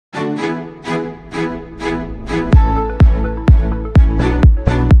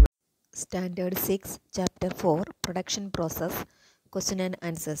Standard 6, Chapter 4, Production Process, Question and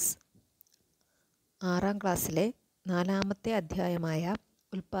Answers. 6ാം ക്ലാസ്സിലെ 4ാമത്തെ അധ്യായമായ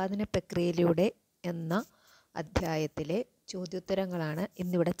ഉൽപാദന പ്രക്രിയയിലൂടെ എന്ന അധ്യായത്തിലെ ചോദ്യോത്തരങ്ങളാണ്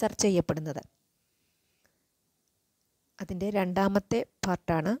ഇന്നിവിടെ ചർച്ച ചെയ്യപ്പെടുന്നത്. അതിൻ്റെ 2ാമത്തെ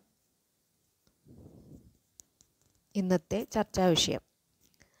പാർട്ടാണ് ഇന്നത്തെ ചർച്ചാ വിഷയം.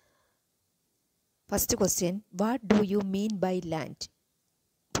 First question, what do you mean by land?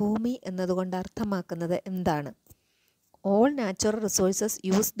 ഭൂമി എന്നതുകൊണ്ട് അർത്ഥമാക്കുന്നത് എന്താണ്? All natural resources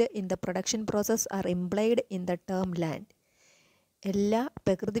used in the production process R implied in the term land. എല്ലാ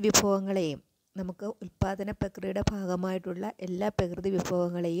പ്രകൃതി വിഭവങ്ങളെയും, നമുക്ക് ഉൽപ്പാദന പ്രക്രിയയുടെ ഭാഗമായിട്ടുള്ള എല്ലാ പ്രകൃതി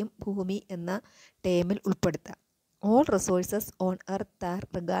വിഭവങ്ങളെയും ഭൂമി എന്ന ടേമിൽ ഉൾപ്പെടുത്താം. All resources on earth are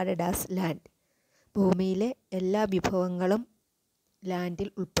regarded as land. ഭൂമിയിലെ എല്ലാ വിഭവങ്ങളും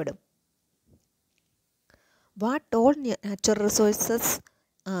ലാൻഡിൽ ഉൾപ്പെടും. What all natural resources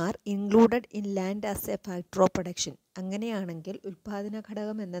are included in land as A factor of production. അങ്ങനെയാണെങ്കിൽ ഉൽപ്പാദന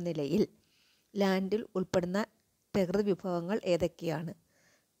ഘടകം എന്ന നിലയിൽ ലാൻഡിൽ ഉൾപ്പെടുന്ന പ്രകൃതി വിഭവങ്ങൾ ഏതൊക്കെയാണ്?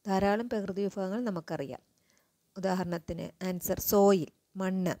 ധാരാളം പ്രകൃതി വിഭവങ്ങൾ നമുക്കറിയാം. ഉദാഹരണത്തിന് ആൻസർ: സോയിൽ,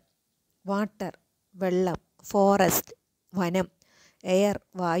 മണ്ണ്; വാട്ടർ, വെള്ളം; ഫോറസ്റ്റ്, വനം; എയർ,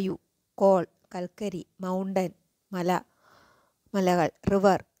 വായു; കോൾ, കൽക്കരി; മൗണ്ടൻ, മലകൾ;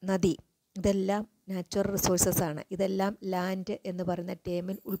 റിവർ, നദി. ഇതെല്ലാം നാച്ചുറൽ റിസോഴ്സസ് ആണ്. ഇതെല്ലാം ലാൻഡ് എന്ന് പറയുന്ന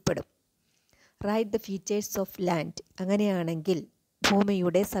ടേമിൽ ഉൾപ്പെടും. Write the features of land. അങ്ങനെയാണെങ്കിൽ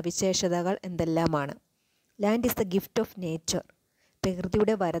ഭൂമിയുടെ സവിശേഷതകൾ എന്തെല്ലാമാണ്? Land is the gift of nature.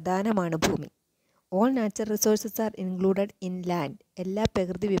 പ്രകൃതിയുടെ വരദാനമാണ് ഭൂമി. All natural resources are included in land. എല്ലാ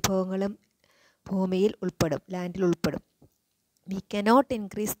പ്രകൃതി വിഭവങ്ങളും ഭൂമിയിൽ ഉൾപ്പെടും, ലാൻഡിൽ ഉൾപ്പെടും. We cannot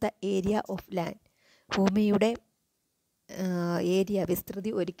increase the area of land. ഭൂമിയുടെ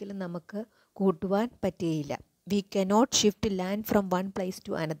വിസ്തൃതി ഒരിക്കലും നമുക്ക് കൂട്ടുവാൻ പറ്റുകയില്ല. We cannot shift land from one place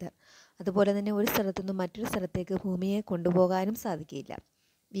to another. അതുപോലെ തന്നെ ഒരു സ്ഥലത്തു നിന്നും മറ്റൊരു സ്ഥലത്തേക്ക് ഭൂമിയെ കൊണ്ടുപോകാനും സാധിക്കില്ല.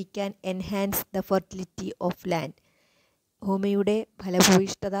 We can enhance the fertility of land. ഭൂമിയുടെ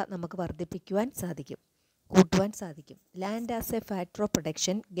ഫലഭൂയിഷ്ഠത നമുക്ക് വർദ്ധിപ്പിക്കുവാൻ സാധിക്കും, കൂട്ടുവാൻ സാധിക്കും. Land as A factor of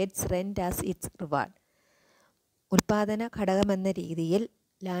production gets rent as it's reward. ഉൽപാദന ഘടകമെന്ന രീതിയിൽ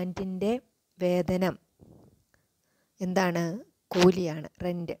ലാൻഡിൻ്റെ വേതനം എന്താണ്? കൂലിയാണ്,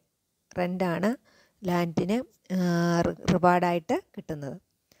 റെൻ്റാണ് ലാൻഡിന് റിവാർഡായിട്ട് കിട്ടുന്നത്.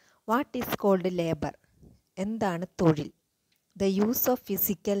 What is called labour? എന്താണ് തൊഴിൽ? The use of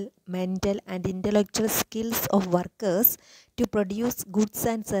physical, mental and intellectual skills of workers to produce goods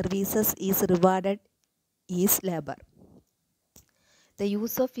and services is rewarded is labour. The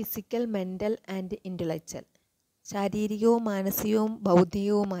use of physical, mental and intellectual, ശാരീരികവും മാനസികവും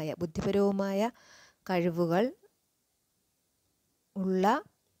ബൗദ്ധികവുമായ, ബുദ്ധിപരവുമായ കഴിവുകൾ ഉള്ള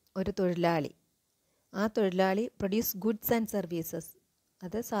ഒരു തൊഴിലാളി, ആ തൊഴിലാളി പ്രൊഡ്യൂസ് ഗുഡ്സ് ആൻഡ് സർവീസസ്,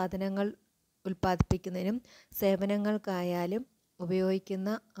 അത് സാധനങ്ങൾ ഉൽപ്പാദിപ്പിക്കുന്നതിനും സേവനങ്ങൾക്കായാലും ഉപയോഗിക്കുന്ന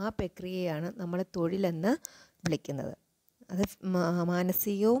ആ പ്രക്രിയയാണ് നമ്മൾ തൊഴിലെന്ന് വിളിക്കുന്നത്. അത്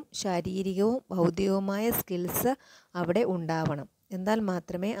മാനസികവും ശാരീരികവും ബൗദ്ധികവുമായ സ്കിൽസ് അവിടെ ഉണ്ടാവണം. എന്നാൽ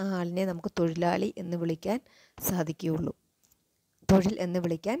മാത്രമേ ആ ആളിനെ നമുക്ക് തൊഴിലാളി എന്ന് വിളിക്കാൻ സാധിക്കുകയുള്ളൂ, തൊഴിൽ എന്ന്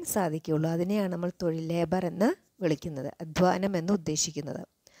വിളിക്കാൻ സാധിക്കുകയുള്ളൂ. അതിനെയാണ് നമ്മൾ തൊഴിൽ, ലേബർ എന്ന് വിളിക്കുന്നത്, അധ്വാനം എന്ന് ഉദ്ദേശിക്കുന്നത്.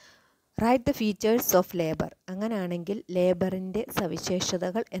 Write the features of labour. അങ്ങനെയാണെങ്കിൽ ലേബറിൻ്റെ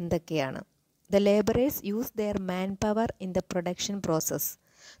സവിശേഷതകൾ എന്തൊക്കെയാണ്? The labourers use there man power in the production process.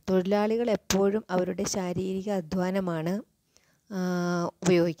 തൊഴിലാളികൾ എപ്പോഴും അവരുടെ ശാരീരിക അധ്വാനമാണ്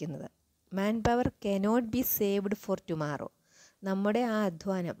ഉപയോഗിക്കുന്നത്. Man power cannot be saved four tomorrow. നമ്മുടെ ആ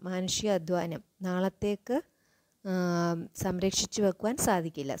അധ്വാനം, മാനുഷിക അധ്വാനം നാളത്തേക്ക് സംരക്ഷിച്ചു വെക്കുവാൻ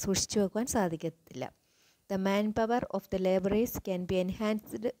സാധിക്കില്ല, സൂക്ഷിച്ചു വെക്കുവാൻ സാധിക്കത്തില്ല. The manpower of the laborers can be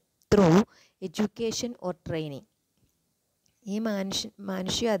enhanced through education or training. ഈ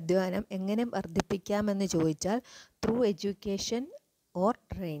മാനുഷിക അധ്വാനം എങ്ങനെ വർദ്ധിപ്പിക്കാമെന്ന് ചോദിച്ചാൽ ത്രൂ എഡ്യൂക്കേഷൻ ഓർ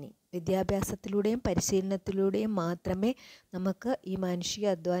ട്രെയിനിങ്. വിദ്യാഭ്യാസത്തിലൂടെയും പരിശീലനത്തിലൂടെയും മാത്രമേ നമുക്ക് ഈ മാനുഷിക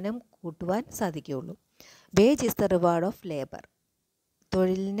അധ്വാനം കൂട്ടുവാൻ സാധിക്കുകയുള്ളൂ. Wage is the reward of labour.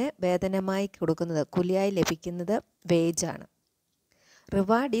 തൊഴിലിന് വേതനമായി കൊടുക്കുന്നത്, കൂലിയായി ലഭിക്കുന്നത് വേജാണ്.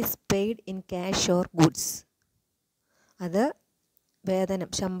 Reward is paid in cash or goods. അത് വേതനം,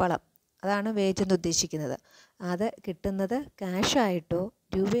 ശമ്പളം, അതാണ് വേജ് എന്ന് ഉദ്ദേശിക്കുന്നത്. അത് കിട്ടുന്നത് ക്യാഷായിട്ടോ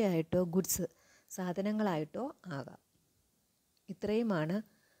രൂപയായിട്ടോ ഗുഡ്സ്, സാധനങ്ങളായിട്ടോ ആകാം. ഇത്രയുമാണ്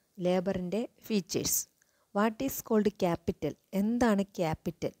ലേബറിൻ്റെ features. What is called capital? എന്താണ്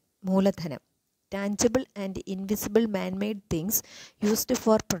ക്യാപിറ്റൽ? മൂലധനം. Tangible and invisible man-made things used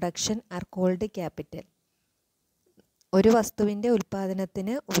for production are called capital. ഒരു വസ്തുവിൻ്റെ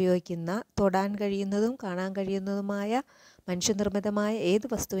ഉൽപ്പാദനത്തിന് ഉപയോഗിക്കുന്ന, തൊടാൻ കഴിയുന്നതും കാണാൻ കഴിയുന്നതുമായ മനുഷ്യനിർമ്മിതമായ ഏത്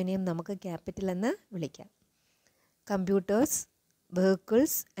വസ്തുവിനെയും നമുക്ക് ക്യാപിറ്റൽ എന്ന് വിളിക്കാം. Computers,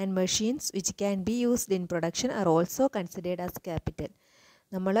 vehicles and machines which can be used in production are also considered as capital.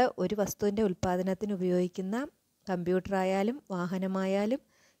 നമ്മൾ ഒരു വസ്തുവിൻ്റെ ഉൽപ്പാദനത്തിന് ഉപയോഗിക്കുന്ന കമ്പ്യൂട്ടറായാലും വാഹനമായാലും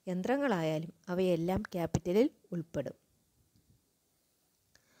യന്ത്രങ്ങളായാലും അവയെല്ലാം ക്യാപിറ്റലിൽ ഉൾപ്പെടും.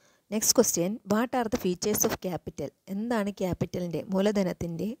 Next question, what are the features of capital? എന്താണ് ക്യാപിറ്റലിൻ്റെ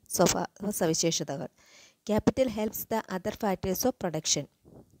മൂലധനത്തിൻ്റെ സ്വഭാവ സവിശേഷതകൾ? Capital helps the other factors of production.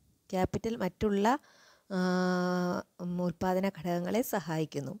 Capital മറ്റുള്ള ഉൽപ്പാദന ഘടകങ്ങളെ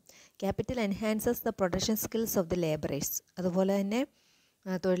സഹായിക്കുന്നു. Capital enhances the production skills of the labourers. അതുപോലെ തന്നെ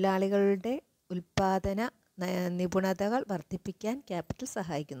തൊഴിലാളികളുടെ ഉൽപ്പാദന നിപുണതകൾ വർദ്ധിപ്പിക്കാൻ ക്യാപിറ്റൽ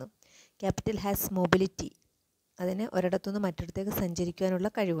സഹായിക്കുന്നു. Capital has mobility. അതിന് ഒരിടത്തുനിന്ന് മറ്റൊരിടത്തേക്ക് സഞ്ചരിക്കാനുള്ള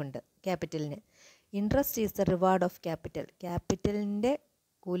കഴിവുണ്ട് ക്യാപിറ്റലിന്. Interest is the reward of capital. ക്യാപിറ്റലിൻ്റെ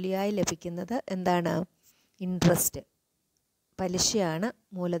കൂലിയായി ലഭിക്കുന്നത് എന്താണ്? Interest, പലിശയാണ്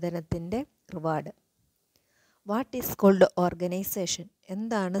മൂലധനത്തിൻ്റെ reward. What is called organisation?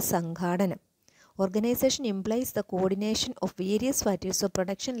 എന്താണ് സംഘാടനം? Organisation implies the coordination of various factors of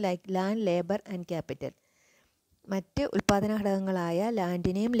production like land, labour and capital. മറ്റ് ഉൽപ്പാദന ഘടകങ്ങളായ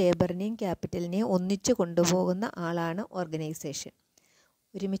ലാൻഡിനെയും ലേബറിനെയും ക്യാപിറ്റലിനെയും ഒന്നിച്ചു കൊണ്ടുപോകുന്ന ആളാണ് ഓർഗനൈസേഷൻ,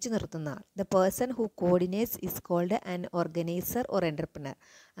 ഒരുമിച്ച് നിർത്തുന്ന ആൾ. The person who coordinates is called an organiser or entrepreneur.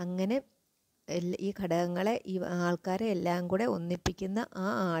 അങ്ങനെ ഈ ഘടകങ്ങളെ, ഈ ആൾക്കാരെ എല്ലാം കൂടെ ഒന്നിപ്പിക്കുന്ന ആ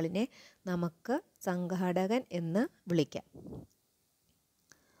ആളിനെ നമുക്ക് സംഘാടകൻ എന്ന് വിളിക്കാം.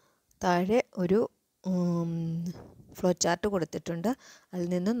 താഴെ ഒരു ഫ്ലോ ചാർട്ട് കൊടുത്തിട്ടുണ്ട്. അതിൽ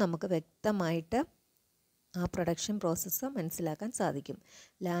നിന്നും നമുക്ക് വ്യക്തമായിട്ട് ആ പ്രൊഡക്ഷൻ പ്രോസസ്സ് മനസ്സിലാക്കാൻ സാധിക്കും.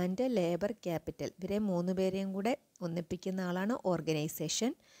 ലാൻഡ്, ലേബർ, ക്യാപിറ്റൽ ഇവരെ മൂന്ന് പേരെയും കൂടെ ഒന്നിപ്പിക്കുന്ന ആളാണ്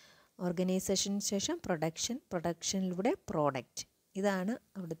ഓർഗനൈസേഷൻ. ഓർഗനൈസേഷന് ശേഷം പ്രൊഡക്ഷൻ, പ്രൊഡക്ഷനിലൂടെ പ്രോഡക്റ്റ്. ഇതാണ്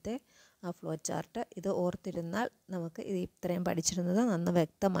അവിടുത്തെ ആ ഫ്ലോ ചാർട്ട്. ഇത് ഓർത്തിരുന്നാൽ നമുക്ക് ഇത്രയും പഠിച്ചിരുന്നത് നന്ന്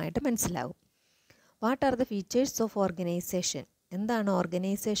വ്യക്തമായിട്ട് മനസ്സിലാകും. What are the features of organisation? എന്താണ്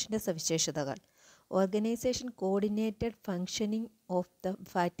ഓർഗനൈസേഷൻ്റെ സവിശേഷതകൾ? Organisation coordinated functioning of the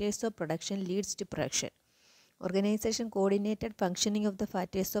factors of production leads to production. Organisation coordinated functioning of the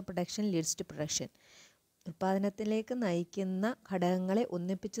factors of production leads to production. ഉൽപ്പാദനത്തിലേക്ക് നയിക്കുന്ന ഘടകങ്ങളെ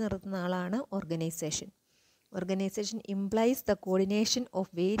ഒന്നിപ്പിച്ച് നിർത്തുന്ന ആളാണ് organisation. Organisation implies the coordination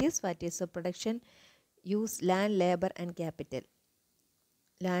of various factors of production use land, labour and capital.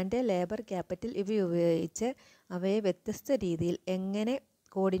 Land, labour, capital ഇവ ഉപയോഗിച്ച് അവയെ വ്യത്യസ്ത രീതിയിൽ എങ്ങനെ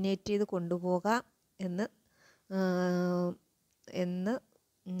കോർഡിനേറ്റ് ചെയ്ത് കൊണ്ടുപോകാം എന്ന്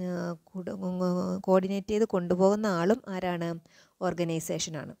കോർഡിനേറ്റ് ചെയ്ത് കൊണ്ടുപോകുന്ന ആളും ആരാണ്?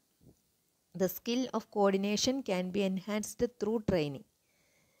 ഓർഗനൈസേഷനാണ്. The skill of coordination can be enhanced through training.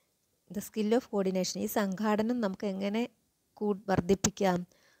 The skill of coordination, ഈ സംഘാടനം നമുക്ക് എങ്ങനെ വർദ്ധിപ്പിക്കാം?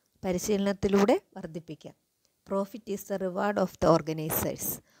 പരിശീലനത്തിലൂടെ വർദ്ധിപ്പിക്കാം. Profit is the reward of the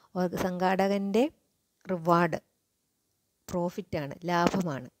organisers. സംഘാടകൻ്റെ reward പ്രോഫിറ്റാണ്,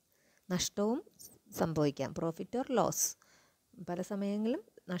 ലാഭമാണ്. നഷ്ടവും സംഭവിക്കാം, പ്രോഫിറ്റ് ഓർ ലോസ്. പല സമയങ്ങളിലും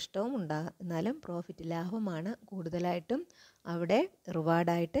നഷ്ടവും ഉണ്ടാകാം, എന്നാലും പ്രോഫിറ്റ്, ലാഭമാണ് കൂടുതലായിട്ടും അവിടെ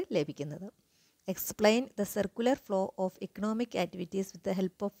റിവാർഡായിട്ട് ലഭിക്കുന്നത്. Explain the circular flow of economic activities with the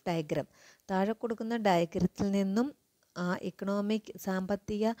help of diagram. താഴെ കൊടുക്കുന്ന ഡയഗ്രത്തിൽ നിന്നും ആ ഇക്കണോമിക്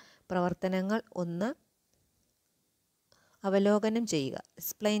സാമ്പത്തിക പ്രവർത്തനങ്ങൾ ഒന്ന് അവലോകനം ചെയ്യുക,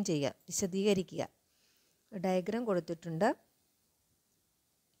 എക്സ്പ്ലെയിൻ ചെയ്യുക, വിശദീകരിക്കുക. ഡയഗ്രാം കൊടുത്തിട്ടുണ്ട്.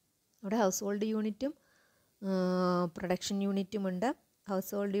 അവിടെ ഹൗസ് ഹോൾഡ് യൂണിറ്റും പ്രൊഡക്ഷൻ യൂണിറ്റുമുണ്ട്.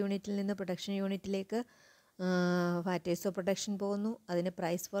 ഹൗസ് ഹോൾഡ് യൂണിറ്റിൽ നിന്ന് പ്രൊഡക്ഷൻ യൂണിറ്റിലേക്ക് ഫാക്ടേഴ്സ് ഓഫ് പ്രൊഡക്ഷൻ പോകുന്നു. അതിന്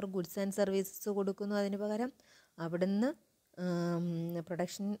price four goods and services കൊടുക്കുന്നു. അതിന് പകരം അവിടുന്ന്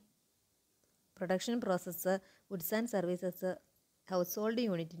production process, goods and services house hold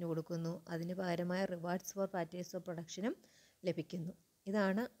യൂണിറ്റിന് കൊടുക്കുന്നു. അതിന് പകരമായ റിവാർഡ്സ് ഫോർ ഫാക്ടേഴ്സ് ഓഫ് പ്രൊഡക്ഷനും ലഭിക്കുന്നു.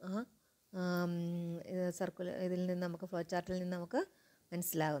 ഇതാണ് ആ സർക്കുലർ ഇതിൽ നിന്ന് നമുക്ക് ഫ്ലോ ചാർട്ടിൽ നിന്ന് നമുക്ക്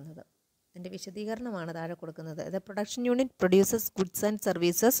മനസ്സിലാകുന്നത്. അതിൻ്റെ വിശദീകരണമാണ് താഴെ കൊടുക്കുന്നത്. The production unit produces goods and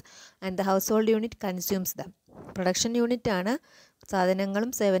services and the house hold unit consumes dum. Production യൂണിറ്റാണ്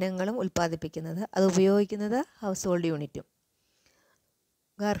സാധനങ്ങളും സേവനങ്ങളും ഉൽപ്പാദിപ്പിക്കുന്നത്. അത് ഉപയോഗിക്കുന്നത് ഹൗസ് ഹോൾഡ് യൂണിറ്റും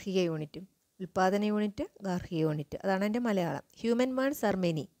ഗാർഹിക യൂണിറ്റും. ഉൽപ്പാദന യൂണിറ്റ്, ഗാർഹിക യൂണിറ്റ്. അതാണ് എൻ്റെ Malayalam. Human wants are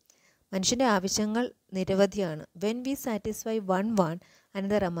many. മനുഷ്യൻ്റെ ആവശ്യങ്ങൾ നിരവധിയാണ്. When we satisfy one want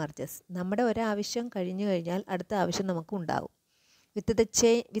another emerges. നമ്മുടെ ഒരാവശ്യം കഴിഞ്ഞു കഴിഞ്ഞാൽ അടുത്ത ആവശ്യം നമുക്ക് ഉണ്ടാകും.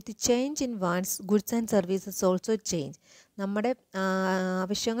 വിത്ത് change in wants goods and services also change. നമ്മുടെ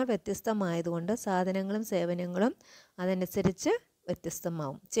ആവശ്യങ്ങൾ വ്യത്യസ്തമായതുകൊണ്ട് സാധനങ്ങളും സേവനങ്ങളും അതനുസരിച്ച്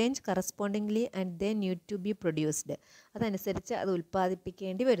വ്യത്യസ്തമാവും. Change correspondingly and they need to B produced. അതനുസരിച്ച് അത്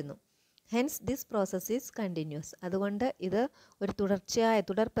ഉൽപ്പാദിപ്പിക്കേണ്ടി വരുന്നു. Hence this process is continuous. അതുകൊണ്ട് ഇത് ഒരു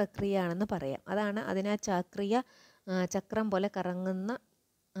തുടർ പ്രക്രിയയാണെന്ന് പറയാം. അതാണ് അതിനാ ചക്രം പോലെ കറങ്ങുന്ന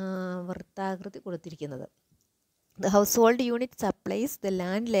വൃത്താകൃതി കൊടുത്തിരിക്കുന്നത്. The household unit supplies the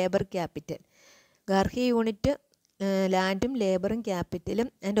land labor capital. ഗാർഹിക unit ലാൻഡും ലേബറും ക്യാപിറ്റലും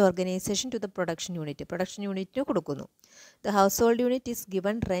and organisation to the production യൂണിറ്റിന് കൊടുക്കുന്നു. The house hold unit is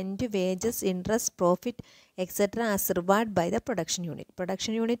given rent, wages, interest, profit etcetera as reward by the production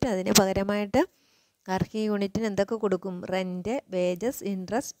unit. അതിന് പകരമായിട്ട് ഗാർഹിക യൂണിറ്റിന് എന്തൊക്കെ കൊടുക്കും? Rent, wages,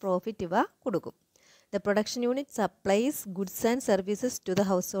 interest, profit ഇവ കൊടുക്കും. The production unit supplies goods and services to the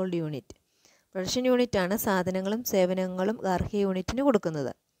house hold unit. Production യൂണിറ്റാണ് സാധനങ്ങളും സേവനങ്ങളും ഗാർഹിക യൂണിറ്റിന്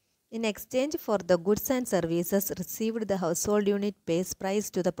കൊടുക്കുന്നത്. In exchange for the goods and services received, the household unit pays price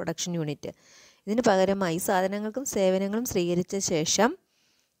to the production unit. ഇതിന് പകരമായി സാധനങ്ങൾക്കും സേവനങ്ങളും സ്വീകരിച്ച ശേഷം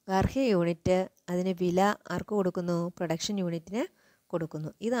ഗാർഹിക യൂണിറ്റ് അതിന് വില ആർക്ക് കൊടുക്കുന്നു? പ്രൊഡക്ഷൻ യൂണിറ്റിന്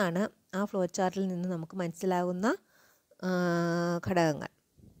കൊടുക്കുന്നു. ഇതാണ് ആ ഫ്ലോ ചാർട്ടിൽ നിന്ന് നമുക്ക് മനസ്സിലാകുന്ന ഘടകങ്ങൾ.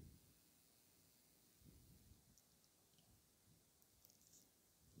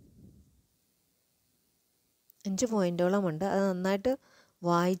 5 പോയിൻറ്റോളമുണ്ട്. അത് നന്നായിട്ട്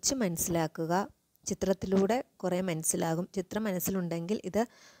വായിച്ച് മനസ്സിലാക്കുക. ചിത്രത്തിലൂടെ കുറേ മനസ്സിലാകും. ചിത്രം മനസ്സിലുണ്ടെങ്കിൽ ഇത്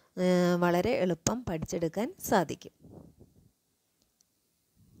വളരെ എളുപ്പം പഠിച്ചെടുക്കാൻ സാധിക്കും.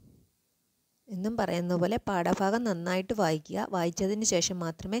 എന്നും പറയുന്ന പോലെ പാഠഭാഗം നന്നായിട്ട് വായിക്കുക. വായിച്ചതിന് ശേഷം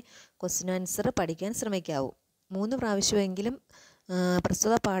മാത്രമേ ക്വസ്റ്റ്യൻ ആൻസർ പഠിക്കാൻ ശ്രമിക്കാവൂ. 3 പ്രാവശ്യമെങ്കിലും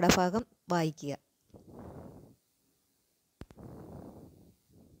പ്രസ്തുത പാഠഭാഗം വായിക്കുക.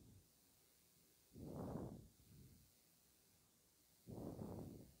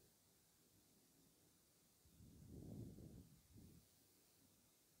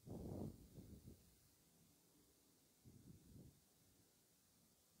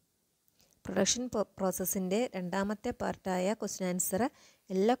 പ്രൊഡക്ഷൻ പ്രോസസ്സിൻ്റെ രണ്ടാമത്തെ പാർട്ടായ ക്വസ്റ്റ്യൻ ആൻസർ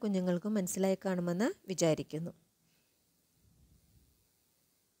എല്ലാ കുഞ്ഞുങ്ങൾക്കും മനസ്സിലായി കാണുമെന്ന് വിചാരിക്കുന്നു.